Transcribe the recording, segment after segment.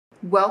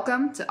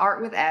Welcome to Art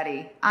with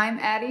Addie. I'm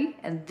Addie,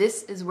 and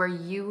this is where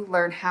you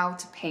learn how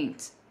to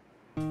paint.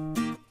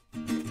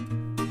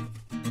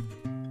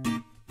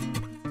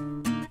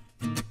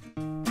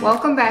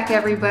 Welcome back,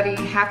 everybody.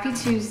 Happy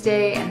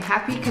Tuesday and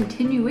happy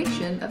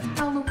continuation of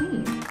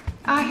Halloween.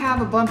 I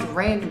have a bunch of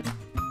random...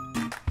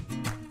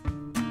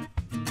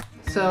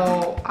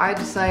 So I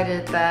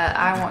decided that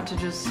I want to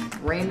just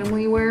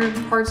randomly wear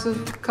parts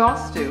of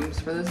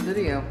costumes for this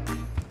video.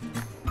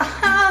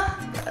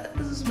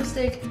 This is a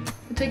mistake.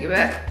 I'll take it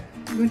back.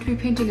 I'm going to be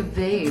painting a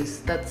vase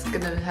that's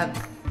going to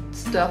have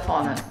stuff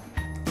on it.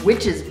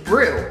 Witch's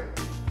Brew.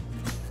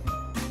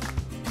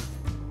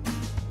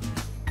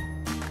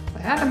 I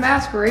had a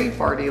masquerade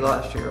party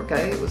last year,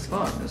 okay? It was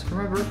fun. It was for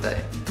my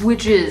birthday.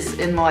 Witches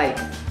in like...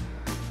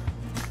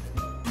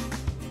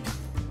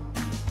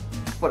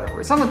 whatever.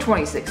 It's on the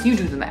 26th. You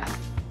do the math.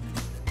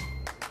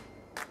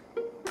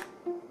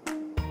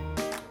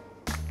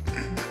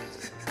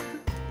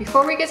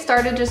 Before we get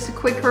started, just a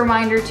quick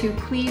reminder to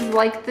please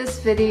like this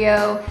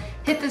video,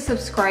 hit the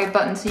subscribe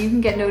button so you can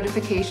get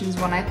notifications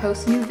when I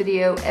post a new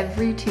video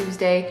every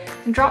Tuesday,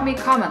 and drop me a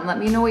comment. Let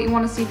me know what you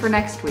want to see for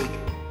next week.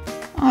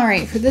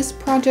 Alright, for this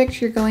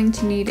project you're going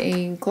to need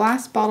a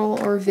glass bottle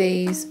or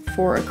vase.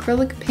 For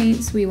acrylic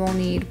paints we will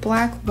need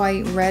black,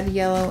 white, red,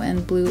 yellow,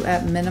 and blue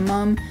at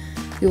minimum.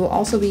 We will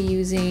also be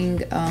using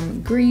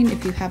green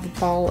if you have a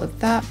bottle of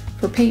that.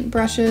 For paint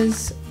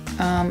brushes,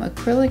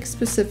 acrylic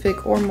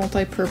specific or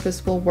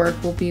multi-purpose will work.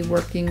 We'll be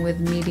working with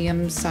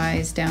medium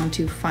size down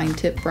to fine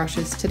tip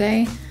brushes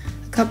today.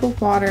 A cup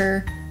of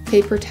water,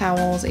 paper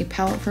towels, a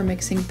palette for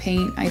mixing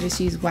paint. I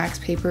just use wax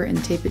paper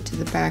and tape it to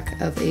the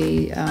back of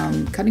a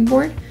cutting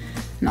board,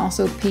 and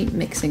also paint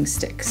mixing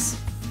sticks.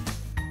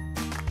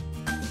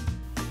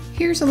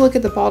 Here's a look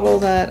at the bottle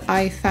that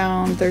I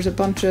found. There's a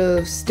bunch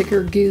of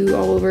sticker goo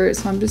all over it,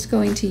 so I'm just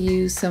going to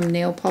use some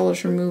nail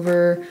polish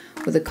remover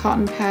with a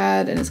cotton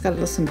pad, and it's got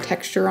some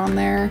texture on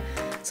there,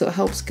 so it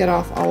helps get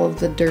off all of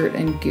the dirt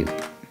and goop.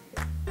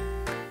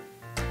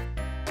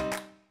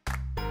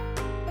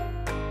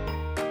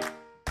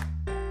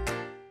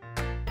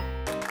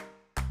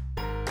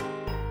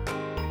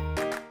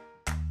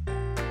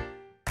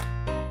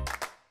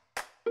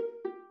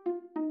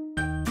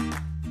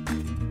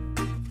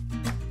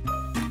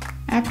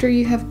 After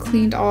you have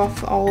cleaned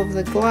off all of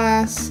the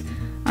glass,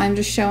 I'm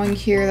just showing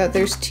here that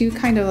there's two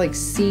kind of like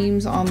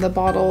seams on the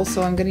bottle,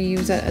 so I'm going to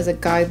use that as a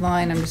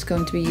guideline. I'm just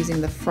going to be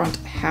using the front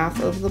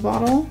half of the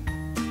bottle.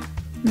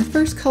 And the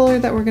first color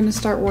that we're going to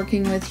start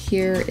working with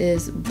here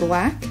is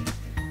black.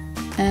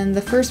 And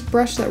the first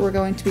brush that we're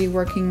going to be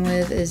working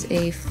with is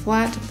a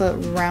flat but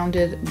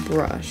rounded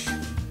brush.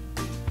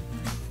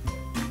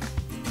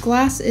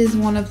 Glass is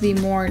one of the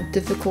more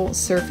difficult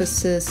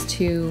surfaces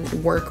to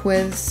work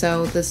with,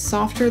 so the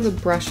softer the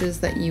brushes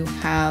that you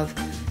have,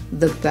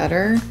 the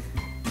better.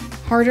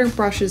 Harder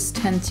brushes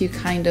tend to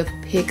kind of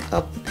pick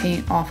up the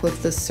paint off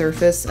of the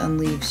surface and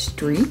leave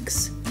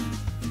streaks.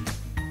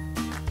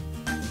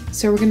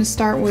 So we're going to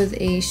start with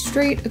a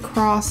straight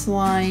across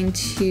line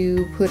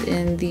to put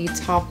in the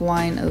top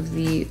line of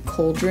the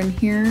cauldron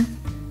here.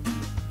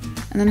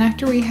 And then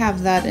after we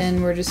have that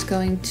in, we're just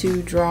going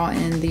to draw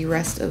in the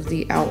rest of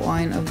the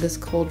outline of this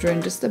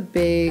cauldron, just a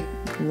big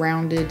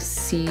rounded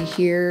C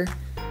here.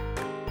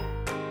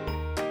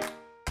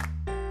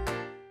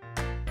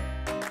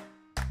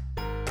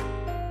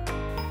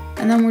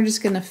 And then we're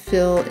just going to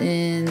fill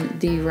in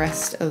the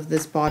rest of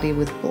this body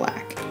with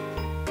black.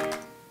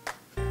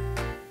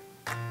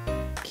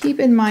 Keep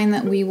in mind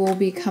that we will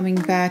be coming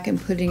back and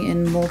putting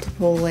in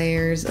multiple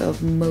layers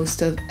of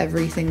most of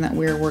everything that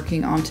we're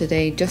working on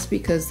today, just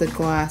because the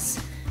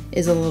glass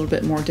is a little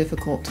bit more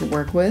difficult to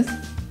work with.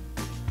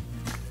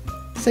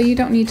 So you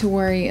don't need to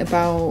worry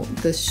about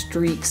the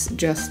streaks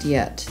just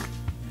yet.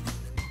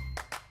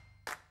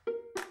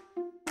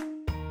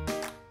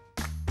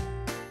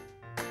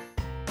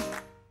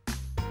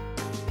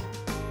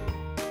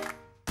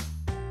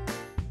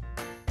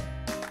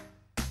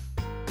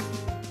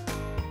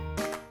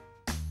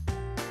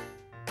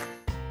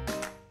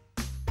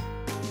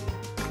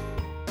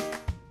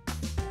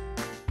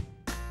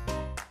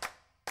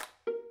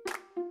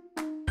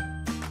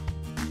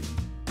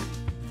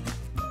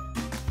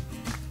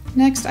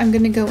 Next, I'm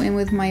going to go in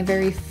with my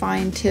very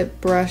fine tip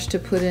brush to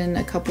put in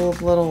a couple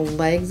of little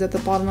legs at the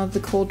bottom of the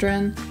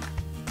cauldron.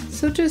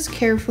 So just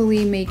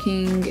carefully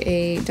making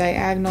a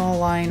diagonal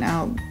line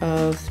out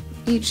of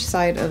each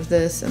side of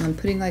this, and then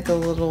putting like a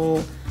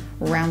little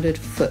rounded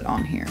foot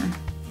on here.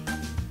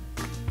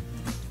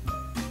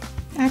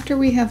 After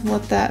we have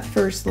let that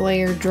first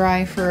layer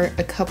dry for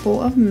a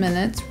couple of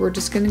minutes, we're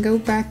just going to go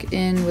back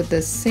in with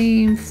the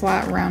same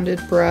flat rounded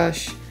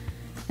brush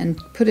and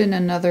put in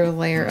another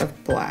layer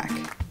of black.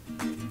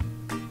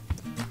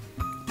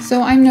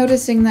 So I'm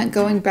noticing that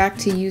going back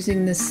to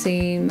using the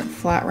same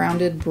flat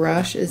rounded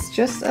brush is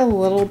just a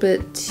little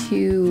bit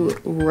too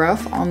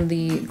rough on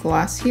the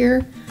glass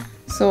here.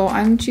 So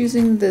I'm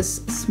choosing this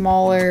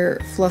smaller,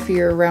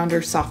 fluffier,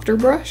 rounder, softer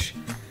brush.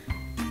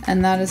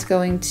 and that is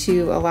going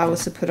to allow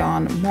us to put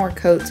on more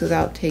coats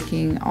without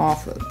taking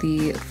off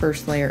the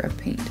first layer of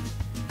paint.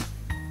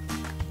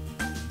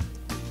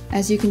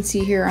 As you can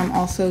see here, I'm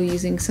also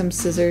using some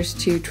scissors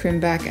to trim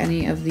back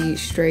any of the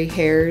stray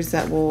hairs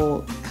that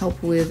will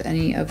help with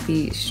any of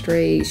the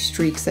stray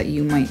streaks that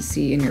you might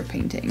see in your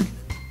painting.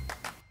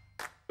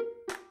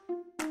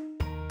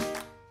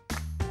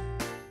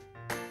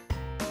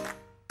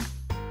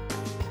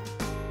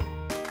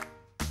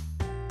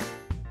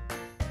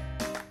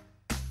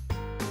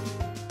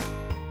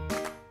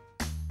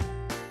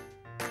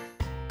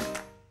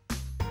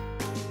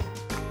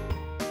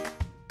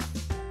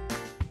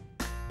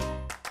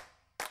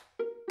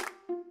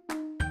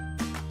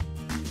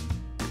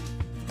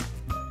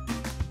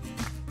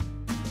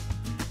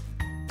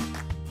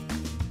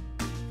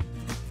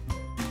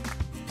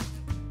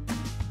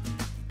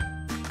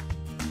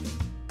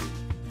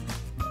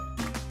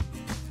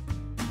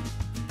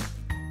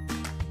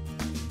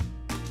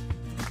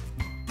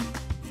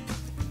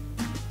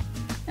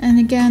 And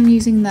again,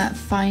 using that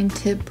fine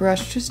tip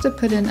brush just to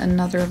put in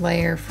another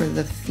layer for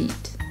the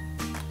feet.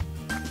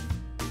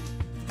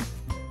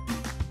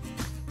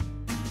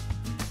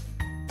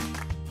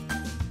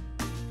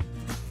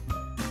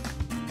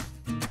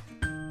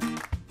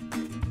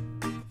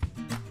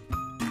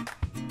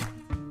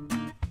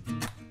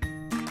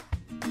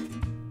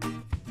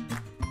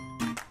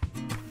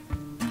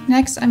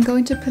 Next, I'm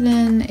going to put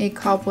in a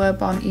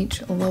cobweb on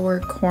each lower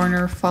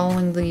corner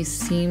following these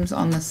seams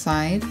on the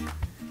side.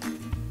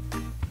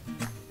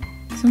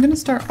 So I'm going to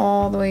start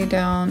all the way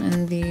down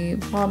in the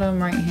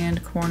bottom right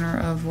hand corner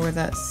of where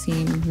that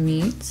seam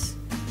meets.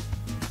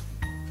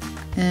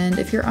 And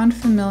if you're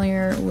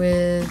unfamiliar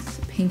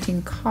with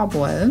painting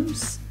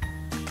cobwebs,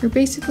 you're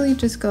basically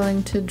just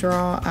going to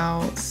draw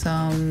out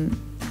some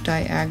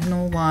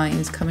diagonal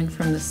lines coming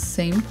from the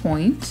same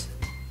point.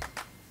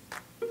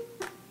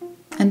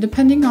 And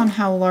depending on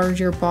how large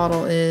your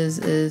bottle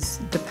is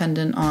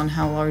dependent on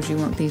how large you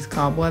want these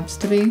cobwebs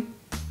to be.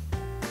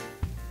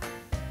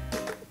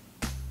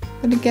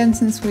 But again,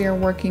 since we are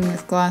working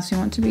with glass, we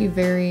want to be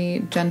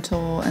very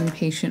gentle and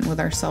patient with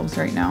ourselves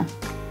right now.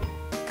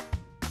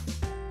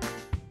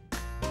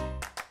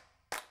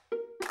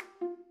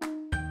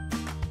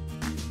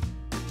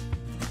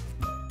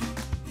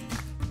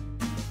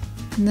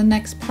 And the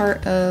next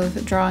part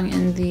of drawing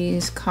in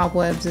these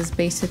cobwebs is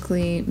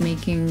basically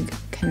making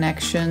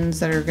connections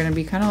that are going to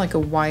be kind of like a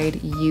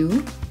wide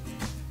U.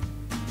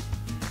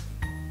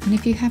 And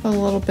if you have a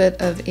little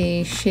bit of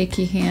a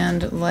shaky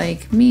hand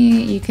like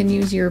me, you can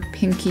use your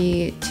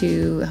pinky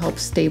to help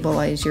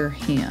stabilize your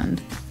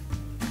hand.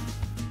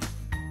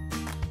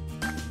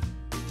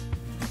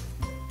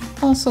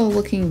 Also,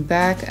 looking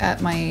back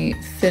at my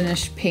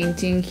finished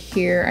painting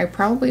here, I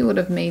probably would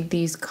have made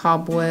these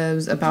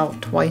cobwebs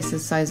about twice the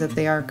size that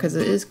they are, because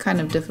it is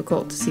kind of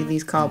difficult to see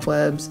these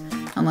cobwebs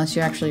unless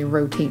you actually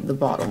rotate the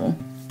bottle.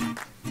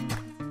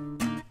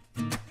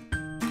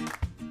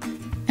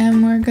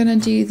 And we're gonna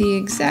do the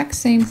exact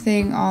same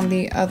thing on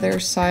the other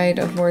side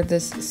of where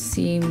this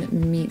seam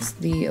meets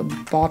the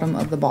bottom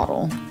of the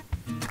bottle.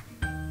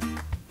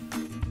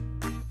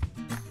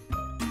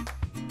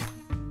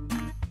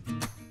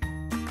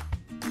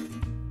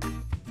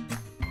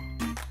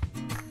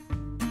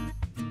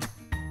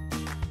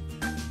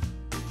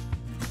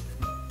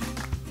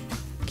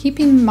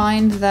 Keeping in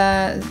mind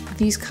that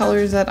these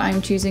colors that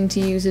I'm choosing to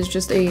use is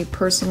just a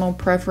personal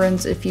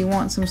preference. If you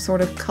want some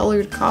sort of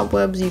colored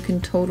cobwebs, you can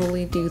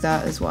totally do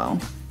that as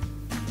well.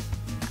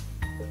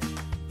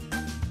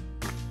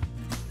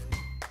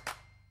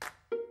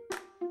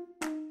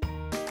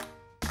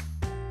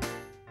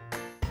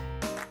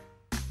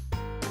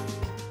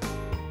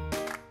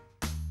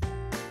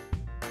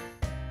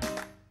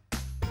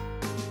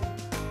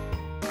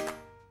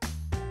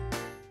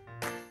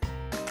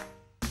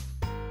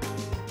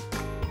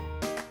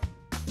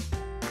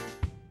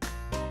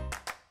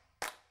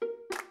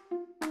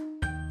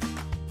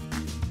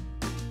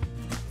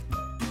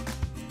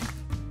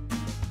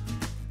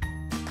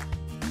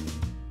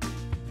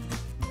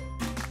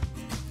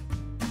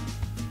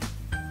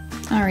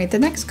 Alright, the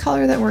next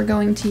color that we're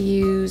going to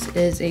use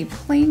is a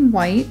plain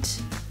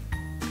white,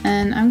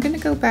 and I'm going to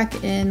go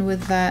back in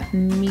with that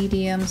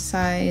medium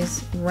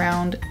size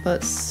round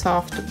but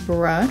soft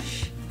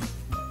brush,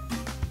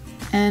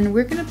 and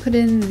we're going to put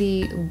in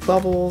the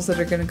bubbles that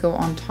are going to go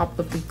on top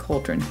of the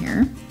cauldron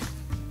here.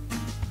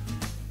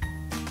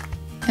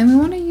 And we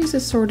want to use a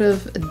sort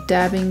of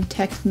dabbing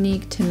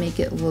technique to make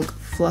it look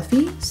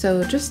fluffy,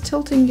 so just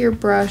tilting your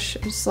brush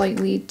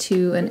slightly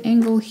to an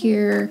angle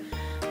here.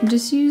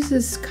 Just use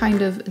this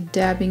kind of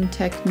dabbing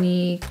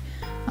technique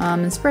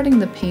and spreading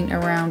the paint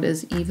around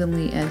as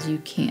evenly as you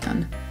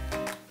can.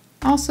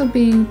 Also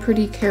being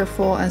pretty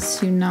careful as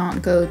to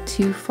not go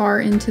too far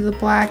into the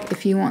black.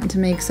 If you want to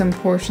make some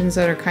portions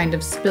that are kind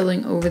of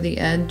spilling over the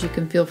edge, you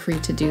can feel free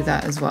to do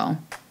that as well.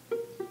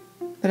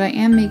 But I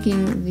am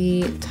making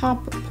the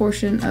top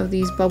portion of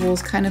these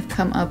bubbles kind of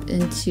come up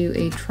into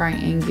a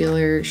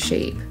triangular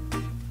shape.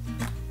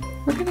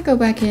 We're going to go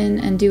back in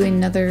and do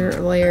another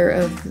layer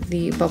of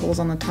the bubbles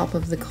on the top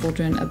of the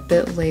cauldron a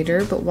bit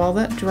later, but while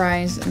that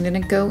dries, I'm going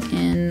to go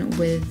in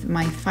with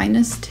my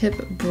finest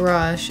tip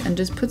brush and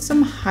just put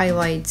some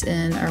highlights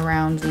in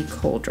around the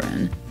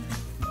cauldron.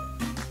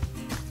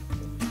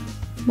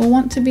 We'll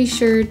want to be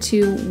sure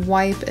to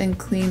wipe and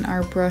clean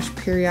our brush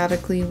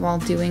periodically while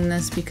doing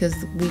this because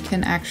we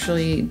can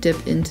actually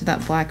dip into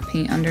that black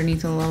paint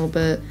underneath a little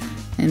bit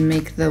and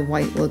make the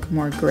white look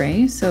more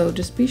gray. So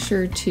just be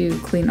sure to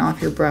clean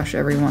off your brush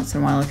every once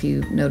in a while if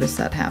you notice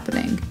that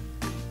happening.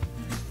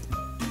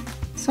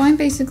 So I'm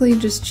basically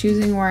just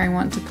choosing where I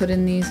want to put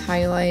in these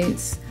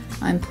highlights.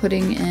 I'm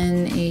putting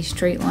in a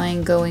straight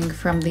line going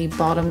from the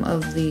bottom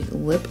of the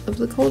lip of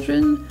the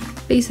cauldron,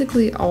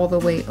 basically all the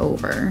way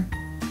over.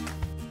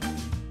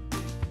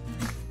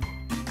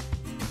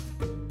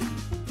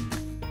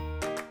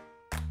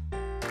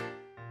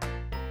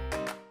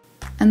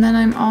 And then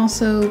I'm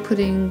also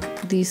putting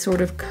these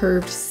sort of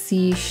curved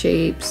C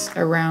shapes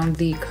around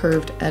the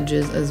curved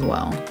edges as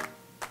well.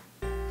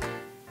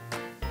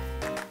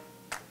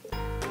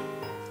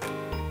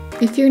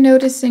 If you're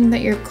noticing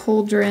that your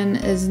cauldron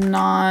is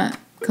not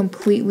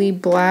completely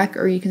black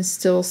or you can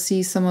still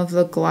see some of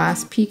the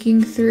glass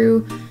peeking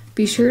through,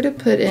 be sure to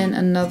put in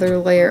another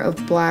layer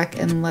of black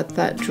and let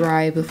that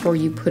dry before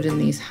you put in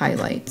these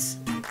highlights.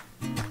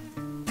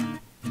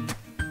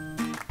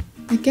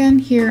 Again,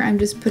 here I'm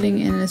just putting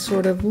in a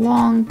sort of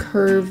long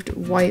curved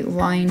white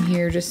line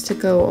here just to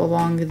go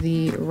along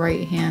the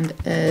right hand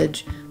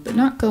edge, but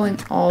not going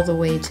all the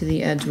way to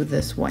the edge with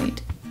this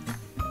white.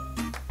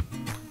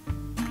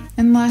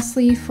 And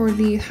lastly, for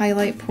the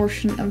highlight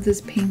portion of this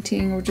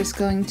painting, we're just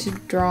going to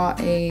draw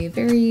a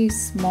very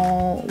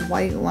small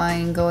white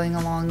line going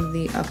along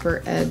the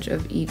upper edge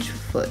of each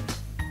foot.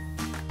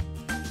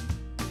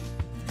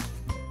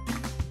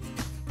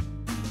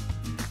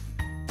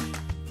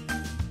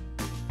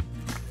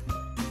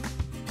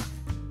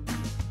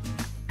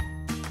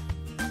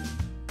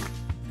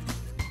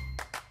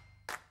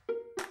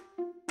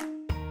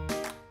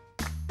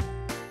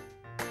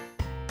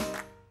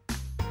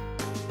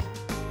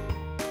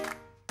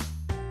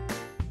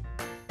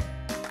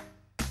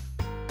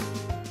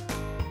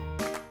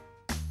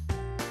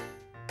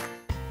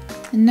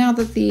 And now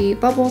that the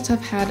bubbles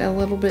have had a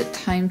little bit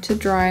time to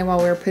dry while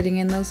we're putting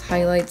in those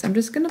highlights, I'm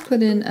just going to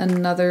put in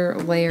another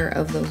layer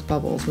of those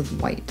bubbles with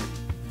white.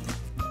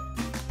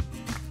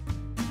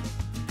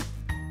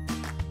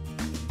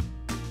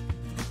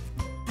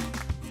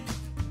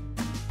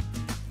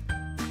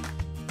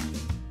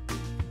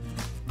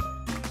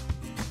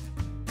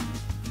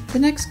 The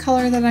next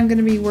color that I'm going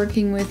to be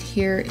working with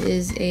here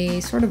is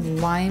a sort of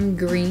lime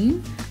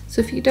green.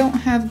 So if you don't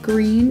have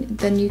green,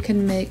 then you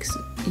can mix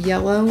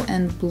yellow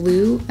and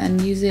blue, and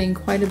using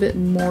quite a bit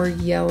more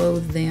yellow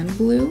than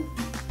blue.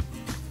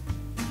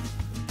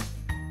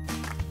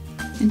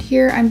 And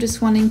here I'm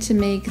just wanting to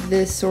make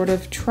this sort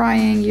of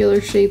triangular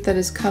shape that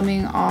is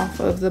coming off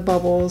of the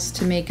bubbles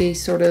to make a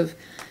sort of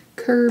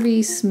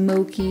curvy,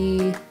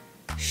 smoky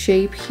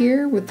shape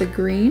here with the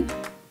green.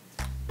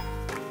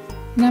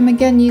 And I'm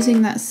again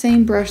using that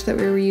same brush that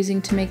we were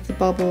using to make the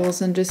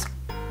bubbles and just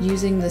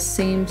using the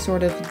same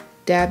sort of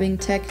dabbing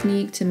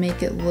technique to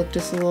make it look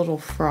just a little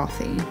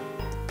frothy.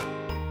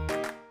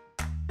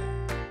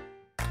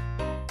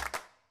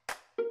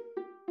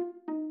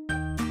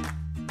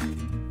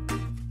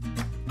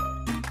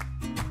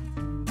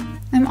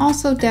 I'm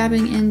also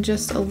dabbing in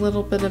just a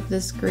little bit of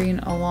this green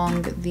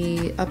along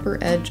the upper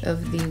edge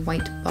of the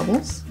white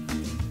bubbles.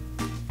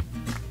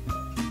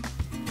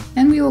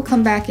 And we will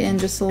come back in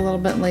just a little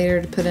bit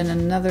later to put in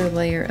another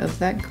layer of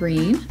that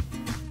green.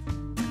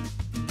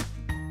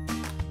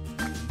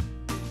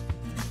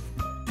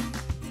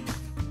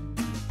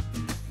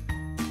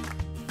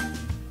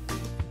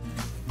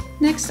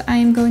 Next, I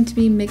am going to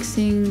be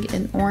mixing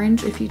an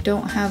orange. If you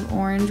don't have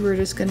orange, we're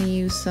just going to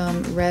use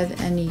some red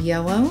and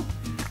yellow.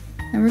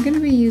 And we're going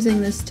to be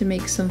using this to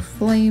make some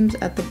flames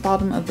at the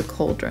bottom of the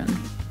cauldron.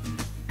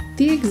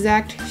 The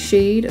exact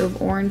shade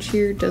of orange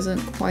here doesn't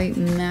quite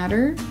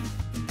matter.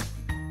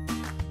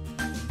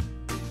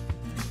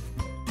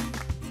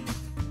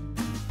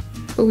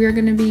 But we are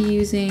going to be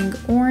using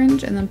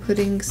orange and then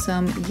putting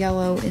some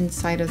yellow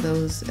inside of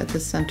those at the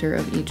center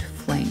of each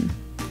flame.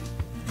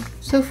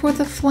 So for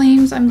the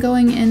flames, I'm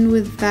going in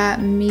with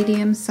that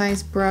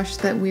medium-sized brush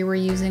that we were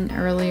using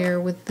earlier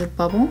with the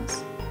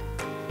bubbles.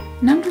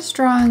 And I'm just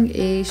drawing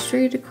a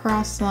straight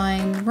across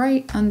line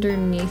right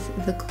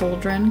underneath the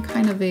cauldron,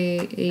 kind of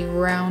a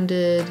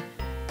rounded,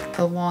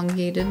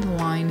 elongated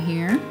line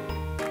here.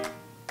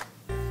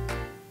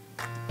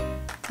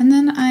 And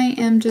then I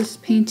am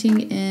just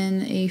painting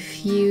in a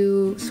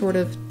few sort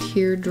of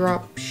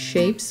teardrop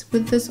shapes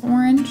with this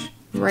orange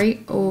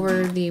right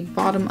over the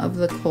bottom of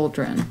the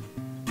cauldron.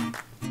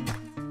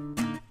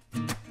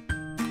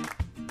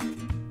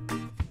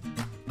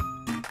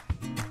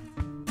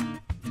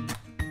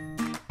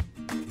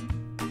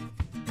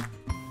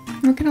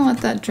 We're going to let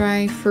that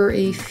dry for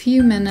a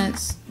few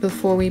minutes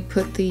before we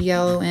put the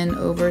yellow in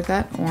over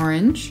that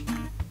orange.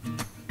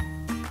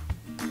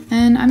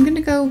 And I'm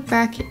gonna go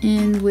back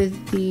in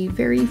with the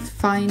very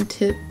fine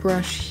tip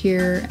brush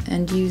here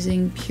and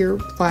using pure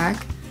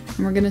black,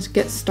 and we're gonna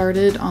get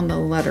started on the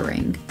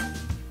lettering.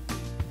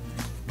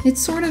 It's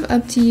sort of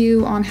up to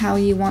you on how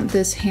you want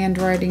this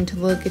handwriting to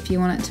look. If you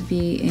want it to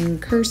be in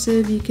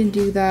cursive, you can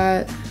do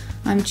that.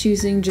 I'm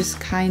choosing just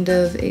kind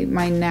of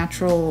my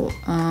natural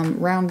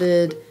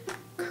rounded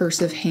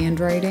cursive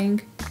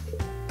handwriting.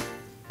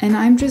 And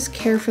I'm just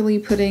carefully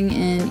putting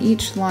in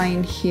each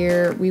line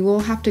here. We will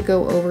have to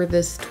go over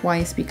this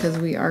twice because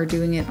we are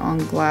doing it on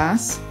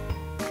glass.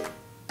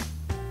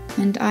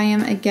 And I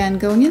am again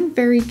going in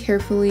very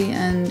carefully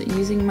and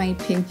using my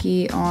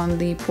pinky on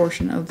the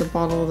portion of the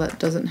bottle that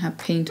doesn't have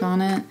paint on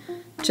it,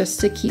 just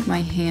to keep my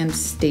hand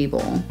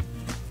stable.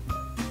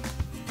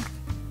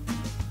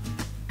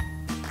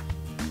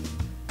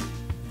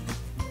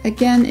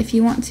 Again, if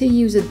you want to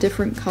use a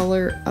different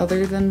color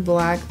other than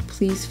black,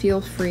 please feel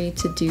free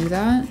to do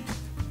that.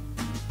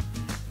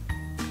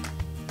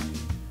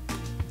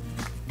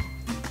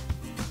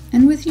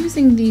 And with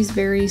using these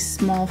very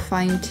small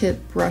fine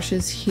tip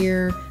brushes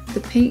here,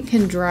 the paint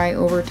can dry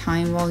over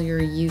time while you're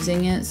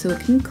using it, so it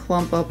can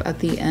clump up at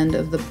the end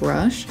of the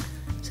brush.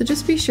 So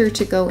just be sure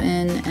to go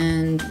in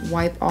and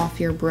wipe off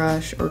your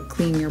brush or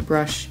clean your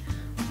brush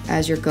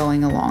as you're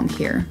going along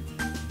here.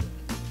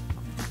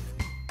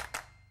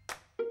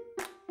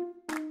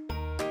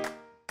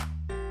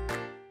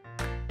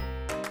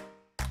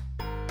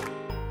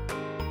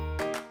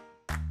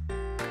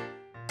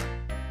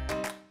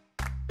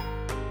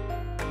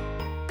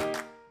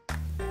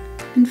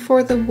 And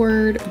for the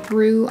word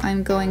brew,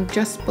 I'm going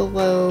just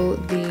below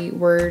the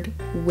word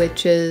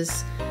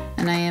witches,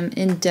 and I am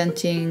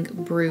indenting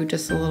brew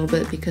just a little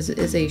bit because it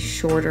is a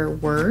shorter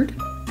word.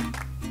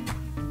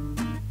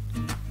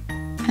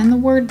 And the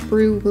word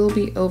brew will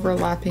be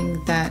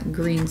overlapping that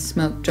green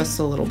smoke just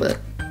a little bit.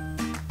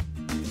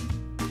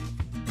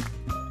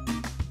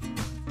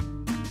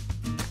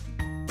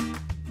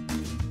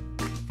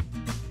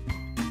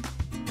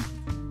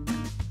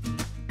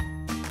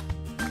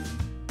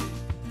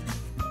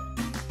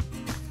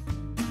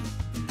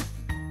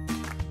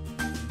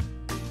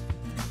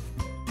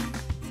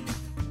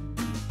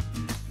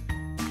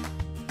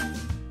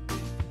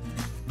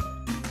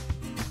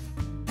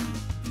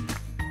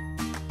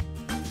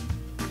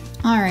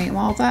 Alright,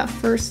 while that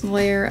first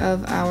layer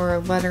of our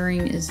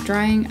lettering is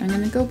drying, I'm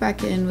going to go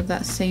back in with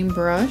that same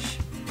brush,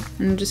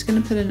 and I'm just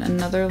going to put in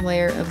another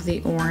layer of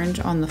the orange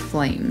on the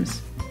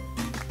flames.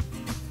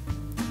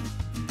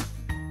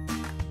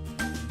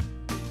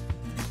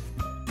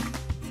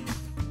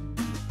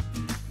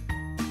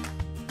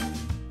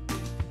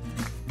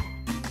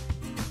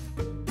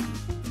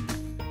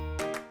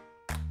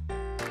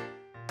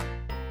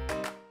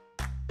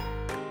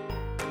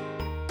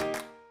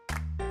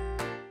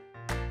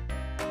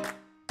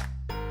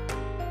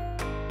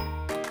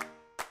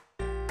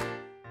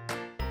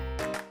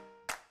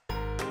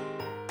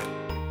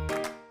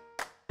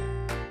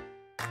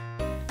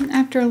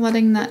 After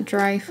letting that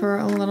dry for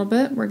a little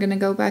bit, we're going to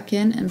go back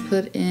in and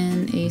put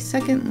in a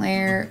second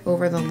layer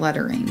over the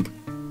lettering.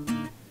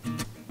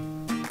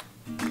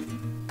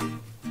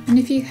 And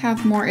if you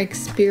have more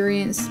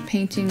experience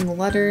painting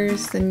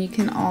letters, then you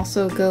can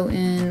also go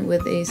in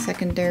with a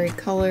secondary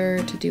color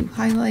to do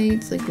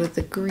highlights, like with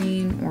the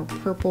green or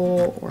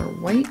purple or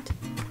white.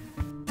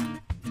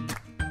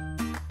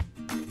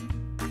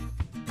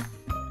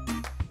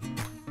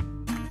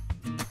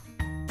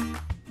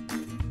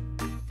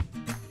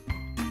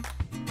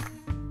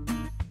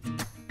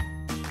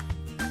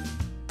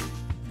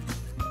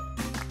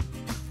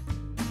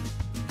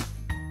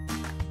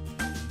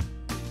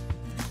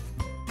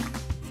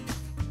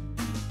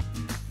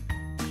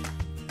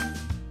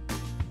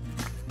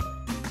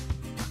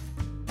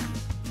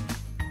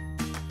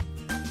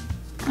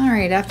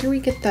 Alright, after we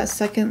get that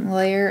second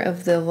layer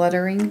of the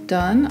lettering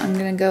done, I'm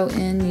going to go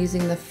in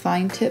using the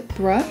fine tip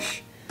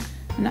brush,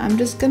 and I'm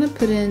just going to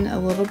put in a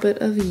little bit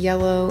of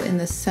yellow in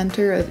the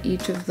center of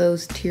each of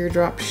those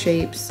teardrop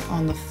shapes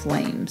on the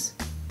flames.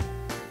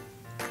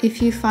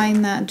 If you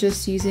find that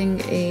just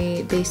using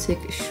a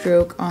basic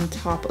stroke on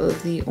top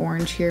of the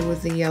orange here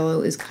with the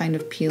yellow is kind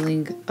of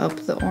peeling up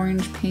the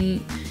orange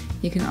paint,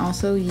 you can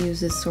also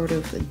use this sort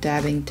of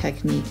dabbing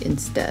technique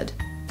instead.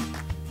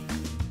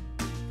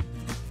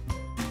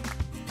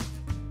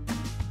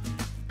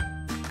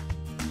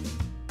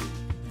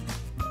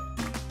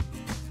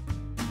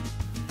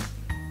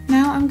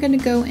 Now I'm going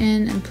to go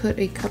in and put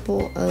a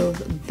couple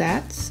of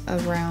bats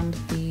around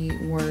the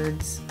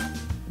words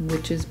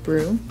witch's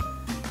brew.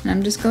 And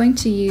I'm just going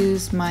to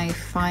use my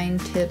fine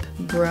tip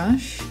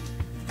brush.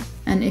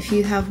 And if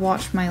you have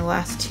watched my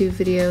last two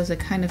videos, I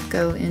kind of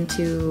go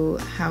into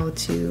how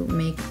to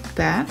make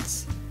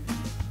bats.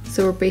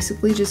 So we're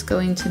basically just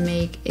going to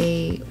make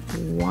a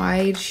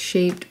wide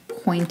shaped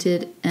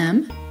pointed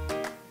M.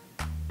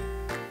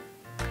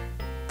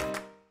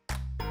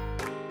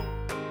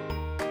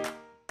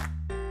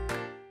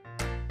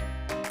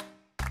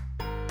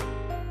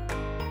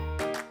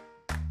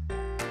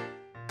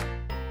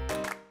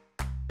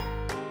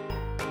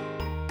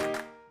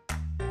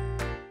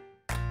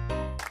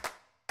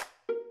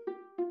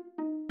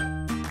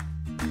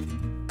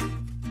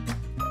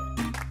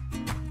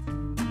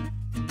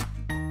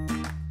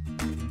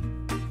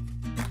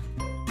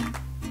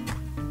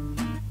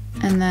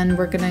 And then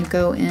we're gonna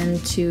go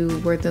into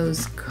where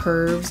those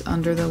curves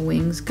under the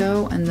wings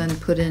go and then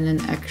put in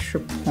an extra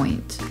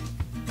point.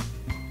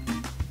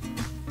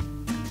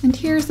 And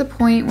here's the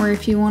point where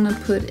if you want to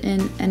put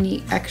in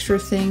any extra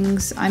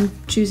things, I'm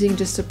choosing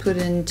just to put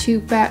in 2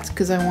 bats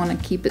because I want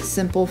to keep it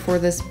simple for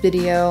this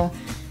video.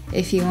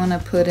 If you want to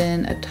put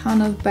in a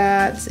ton of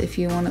bats, if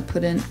you want to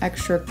put in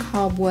extra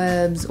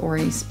cobwebs or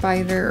a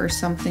spider or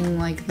something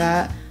like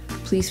that,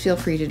 please feel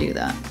free to do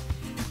that.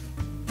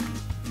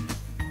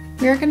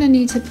 We are going to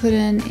need to put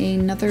in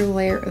another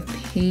layer of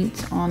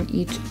paint on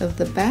each of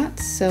the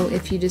bats. So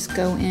if you just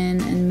go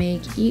in and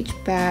make each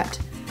bat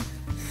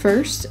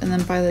first, and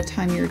then by the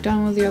time you're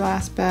done with your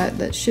last bat,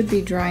 that should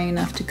be dry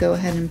enough to go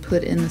ahead and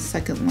put in the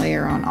second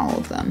layer on all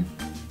of them.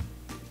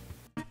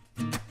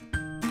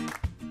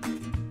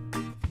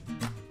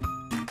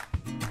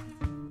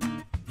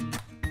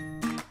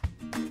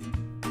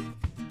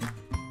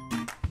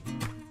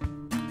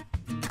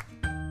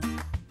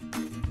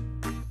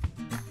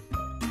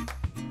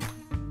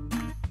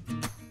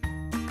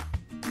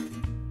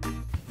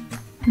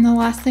 And the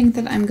last thing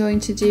that I'm going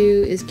to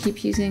do is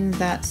keep using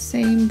that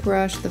same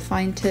brush, the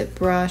fine tip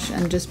brush,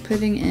 and just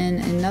putting in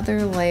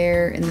another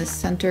layer in the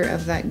center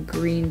of that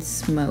green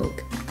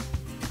smoke.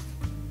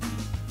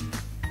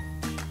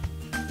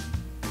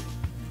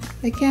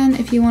 Again,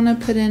 if you want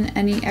to put in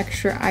any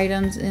extra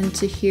items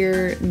into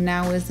here,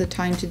 now is the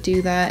time to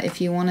do that. If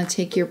you want to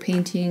take your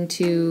painting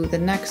to the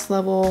next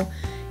level,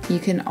 you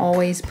can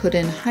always put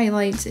in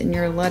highlights in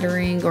your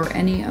lettering or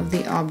any of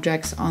the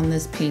objects on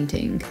this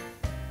painting.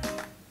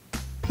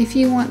 If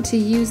you want to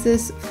use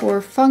this for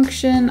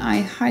function,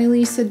 I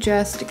highly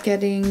suggest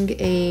getting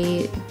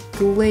a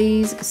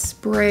glaze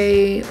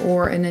spray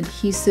or an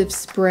adhesive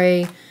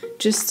spray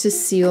just to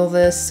seal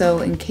this, so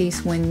in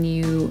case when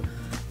you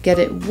get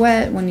it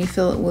wet, when you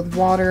fill it with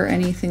water,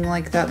 anything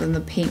like that, then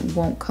the paint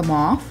won't come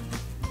off.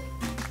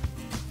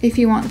 If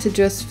you want to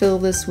just fill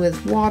this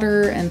with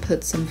water and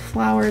put some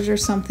flowers or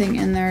something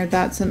in there,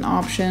 that's an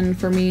option.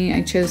 For me,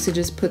 I chose to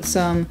just put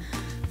some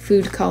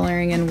food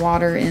coloring and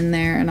water in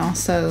there, and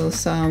also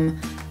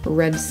some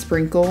red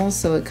sprinkles,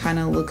 so it kind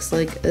of looks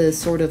like a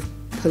sort of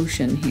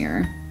potion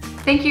here.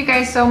 Thank you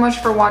guys so much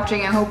for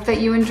watching. I hope that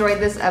you enjoyed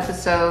this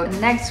episode.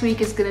 Next week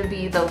is going to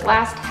be the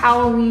last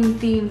Halloween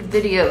themed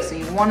video, so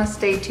you want to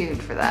stay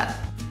tuned for that.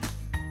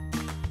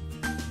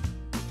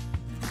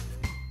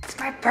 It's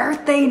my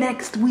birthday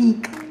next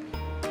week.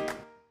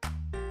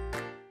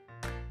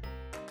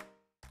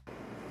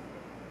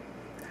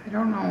 I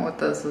don't know what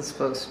this is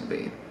supposed to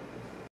be.